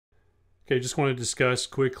Okay, just want to discuss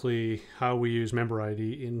quickly how we use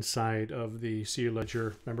memberID inside of the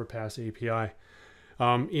CULedger MemberPass API.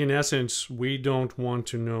 In essence, we don't want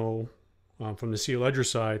to know from the CULedger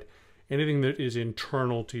side anything that is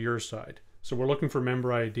internal to your side. So we're looking for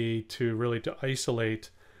memberID to isolate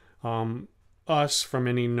us from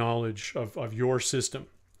any knowledge of your system.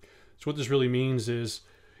 So what this really means is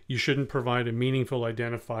you shouldn't provide a meaningful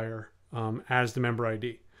identifier as the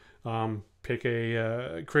memberID. Create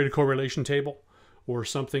a correlation table or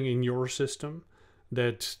something in your system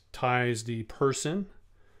that ties the person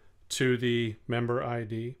to the member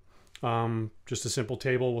ID. Just a simple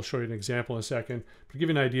table. We'll show you an example in a second. But to give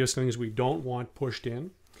you an idea of some things we don't want pushed in,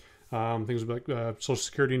 things like social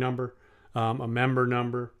security number, a member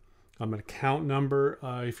number, an account number.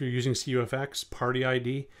 If you're using CUFX,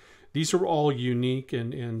 partyID. These are all unique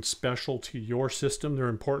and special to your system. They're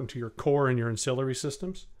important to your core and your ancillary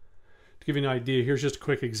systems. To give you an idea, here's just a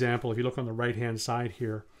quick example. If you look on the right-hand side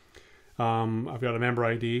here, I've got a member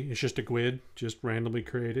ID. It's just a GUID, just randomly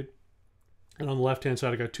created. And on the left-hand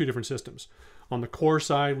side, I've got two different systems. On the core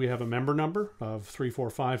side, we have a member number of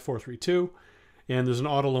 345432, and there's an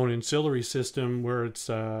auto loan ancillary system where it's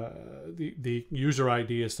the user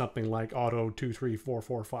ID is something like auto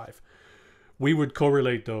 23445. We would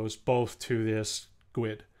correlate those both to this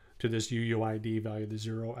GUID, to this UUID value, the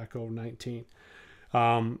 0 echo 19.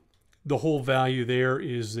 The whole value there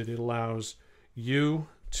is that it allows you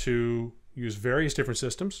to use various different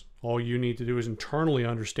systems. All you need to do is internally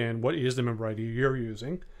understand what is the member ID you're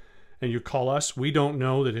using, and you call us. We don't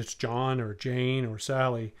know that it's John or Jane or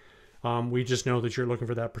Sally. We just know that you're looking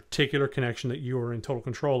for that particular connection that you are in total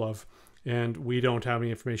control of, and we don't have any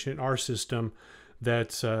information in our system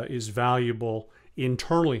that is valuable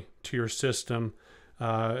internally to your system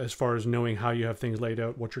as far as knowing how you have things laid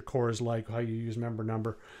out, what your core is like, how you use member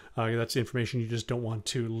number. That's information you just don't want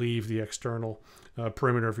to leave the external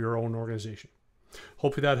perimeter of your own organization.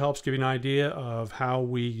 Hopefully that helps give you an idea of how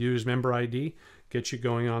we use memberID, get you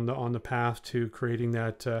going on the path to creating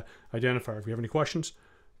that identifier. If you have any questions,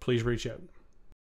 please reach out.